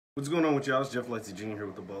What's going on with y'all? It's Jeff Lightsy Jr. here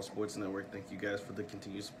with the Ball Sports Network. Thank you guys for the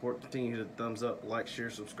continued support. Continue to hit the thumbs up, like, share,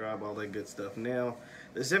 subscribe, all that good stuff. Now,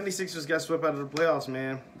 the 76ers got swept out of the playoffs,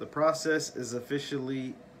 man. The process is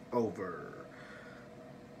officially over.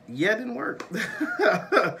 Yeah, it didn't work.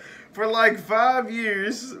 For like 5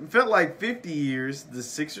 years, felt like 50 years, the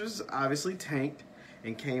Sixers obviously tanked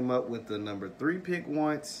and came up with the number 3 pick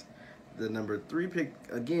once, the number 3 pick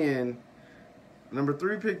again, number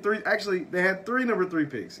 3 pick three. Actually, they had 3 number 3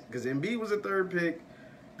 picks because Embiid was a 3rd pick.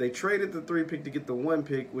 They traded the 3 pick to get the 1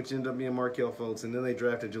 pick, which ended up being Markelle Fultz, and then they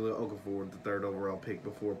drafted Jahlil Okafor, the 3rd overall pick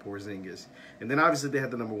before Porzingis. And then obviously they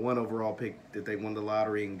had the number 1 overall pick that they won the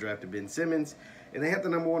lottery and drafted Ben Simmons. And they had the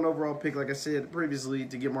number 1 overall pick, like I said previously,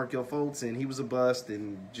 to get Markelle Fultz, and he was a bust,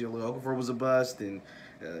 and Jahlil Okafor was a bust, and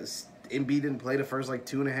Embiid didn't play the first like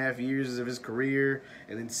 2.5 years of his career,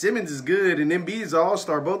 and then Simmons is good, and Embiid is an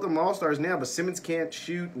all-star. Both of them all-stars now, but Simmons can't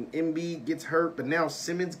shoot, and Embiid gets hurt, but now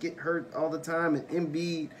Simmons get hurt all the time, and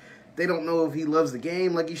Embiid, they don't know if he loves the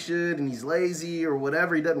game like he should, and he's lazy or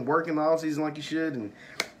whatever. He doesn't work in the offseason like he should, and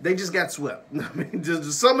they just got swept. I mean, just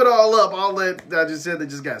to sum it all up, all that I just said, they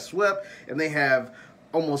just got swept, and they have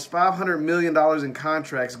almost $500 million in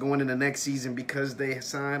contracts going into next season because they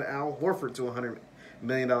signed Al Horford to a $100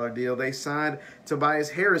 million deal. They signed Tobias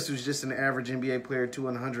Harris, who's just an average NBA player, to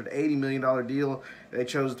a $180 million deal. They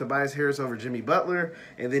chose Tobias Harris over Jimmy Butler,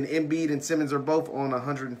 and then Embiid and Simmons are both on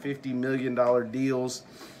 $150 million deals.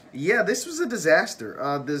 Yeah, this was a disaster.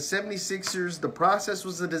 The 76ers, the process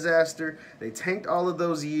was a disaster. They tanked all of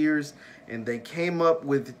those years, and they came up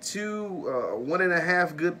with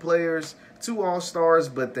 1.5 good players, 2 all-stars,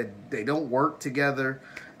 but they don't work together,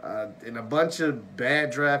 and a bunch of bad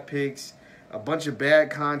draft picks, a bunch of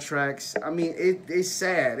bad contracts. I mean, it's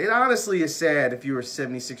sad. It honestly is sad if you're a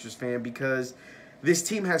 76ers fan because this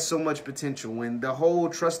team has so much potential. When the whole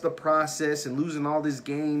trust the process and losing all these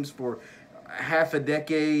games for half a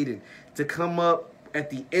decade and to come up at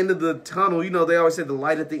the end of the tunnel, you know, they always say the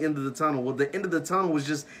light at the end of the tunnel. Well, the end of the tunnel was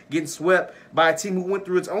just getting swept by a team who went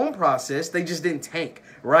through its own process. They just didn't tank,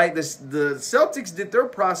 right? The Celtics did their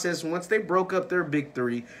process once they broke up their big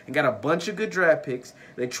 3 and got a bunch of good draft picks.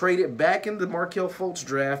 They traded back in the Markelle Fultz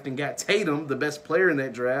draft and got Tatum, the best player in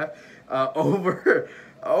that draft, over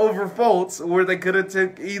Fultz, where they could have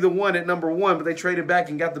took either one at number 1, but they traded back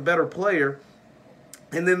and got the better player.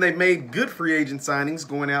 And then they made good free agent signings,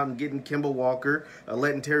 going out and getting Kemba Walker,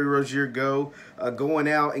 letting Terry Rozier go, going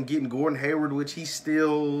out and getting Gordon Hayward, which he's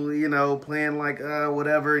still, you know, playing like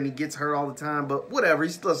whatever, and he gets hurt all the time. But whatever,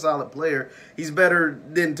 he's still a solid player. He's better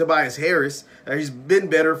than Tobias Harris. He's been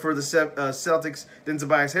better for the Celtics than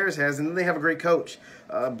Tobias Harris has. And then they have a great coach.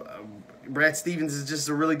 Brad Stevens is just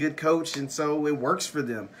a really good coach, and so it works for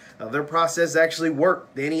them. Their process actually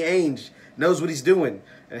worked. Danny Ainge knows what he's doing.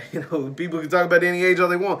 You know, people can talk about Danny Ainge all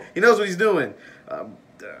they want. He knows what he's doing. The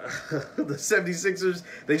 76ers,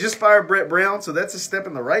 they just fired Brett Brown, so that's a step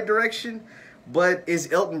in the right direction. But is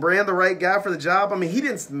Elton Brand the right guy for the job? I mean, he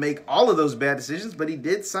didn't make all of those bad decisions, but he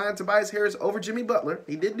did sign Tobias Harris over Jimmy Butler.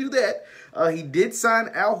 He did do that. He did sign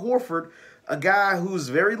Al Horford, a guy who's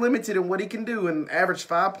very limited in what he can do and averaged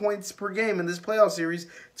 5 points per game in this playoff series,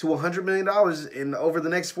 to $100 million over the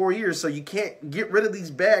next 4 years. So you can't get rid of these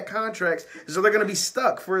bad contracts. So they're going to be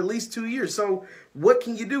stuck for at least 2 years. So what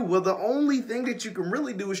can you do? Well, the only thing that you can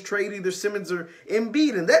really do is trade either Simmons or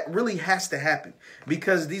Embiid, and that really has to happen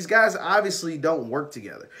because these guys obviously don't work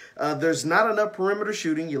together. There's not enough perimeter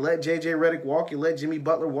shooting. You let J.J. Redick walk. You let Jimmy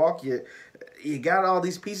Butler walk. You got all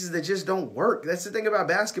these pieces that just don't work. That's the thing about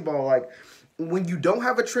basketball. Like, when you don't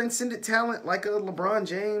have a transcendent talent like a LeBron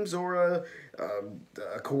James or a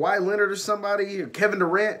Kawhi Leonard or somebody, or Kevin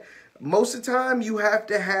Durant, most of the time you have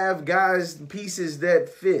to have guys, pieces that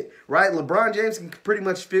fit, right? LeBron James can pretty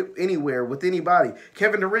much fit anywhere with anybody.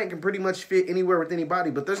 Kevin Durant can pretty much fit anywhere with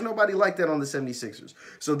anybody, but there's nobody like that on the 76ers.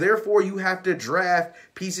 So therefore, you have to draft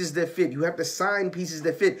pieces that fit. You have to sign pieces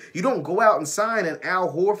that fit. You don't go out and sign an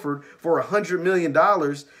Al Horford for $100 million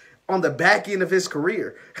on the back end of his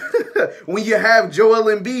career. When you have Joel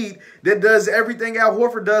Embiid that does everything Al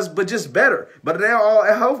Horford does, but just better. But now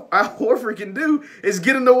all Al Horford can do is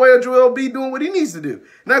get in the way of Joel Embiid doing what he needs to do.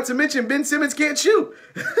 Not to mention Ben Simmons can't shoot.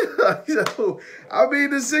 So, I mean,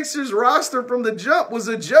 the Sixers roster from the jump was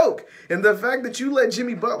a joke. And the fact that you let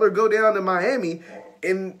Jimmy Butler go down to Miami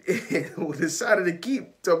and decided to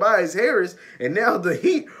keep Tobias Harris, and now the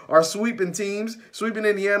Heat are sweeping teams, sweeping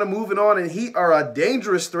Indiana, moving on, and Heat are a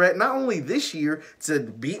dangerous threat, not only this year to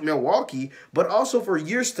beat Milwaukee, but also for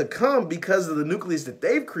years to come because of the nucleus that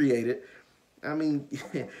they've created. I mean,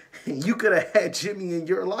 you could have had Jimmy in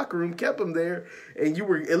your locker room, kept him there, and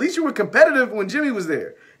at least you were competitive when Jimmy was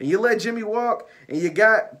there. and you let Jimmy walk, and you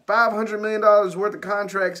got $500 million worth of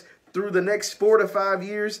contracts through the next 4 to 5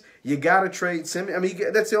 years, you got to trade Simmons. I mean,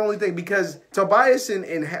 that's the only thing, because Tobias and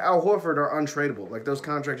Al Horford are untradeable. Like, those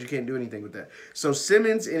contracts, you can't do anything with that. So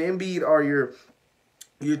Simmons and Embiid are your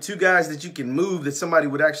two guys that you can move that somebody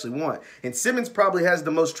would actually want. And Simmons probably has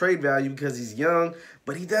the most trade value because he's young,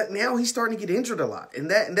 but now he's starting to get injured a lot. And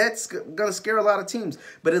that's going to scare a lot of teams.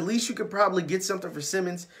 But at least you could probably get something for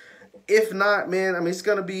Simmons. If not, man, I mean, it's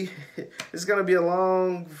gonna be a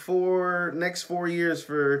long next 4 years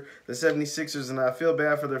for the 76ers, and I feel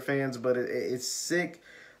bad for their fans, but it's sick.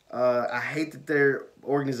 I hate that their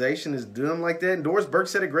organization is doing them like that. And Doris Burke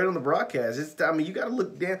said it great on the broadcast. I mean, you got to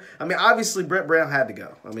look down. I mean, obviously, Brett Brown had to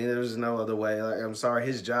go. I mean, there was no other way. Like, I'm sorry,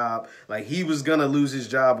 his job, like, he was going to lose his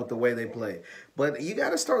job with the way they play. But you got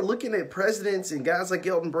to start looking at presidents and guys like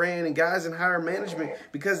Elton Brand and guys in higher management,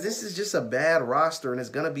 because this is just a bad roster, and it's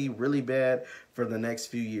going to be really bad for the next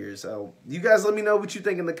few years. So you guys let me know what you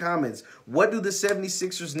think in the comments. What do the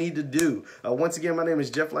 76ers need to do? Once again, my name is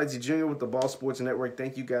Jeff Lightsy Jr. with the Ball Sports Network.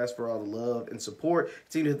 Thank you guys for all the love and support.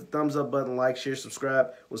 Continue to hit the thumbs up button, like, share,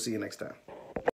 subscribe. We'll see you next time.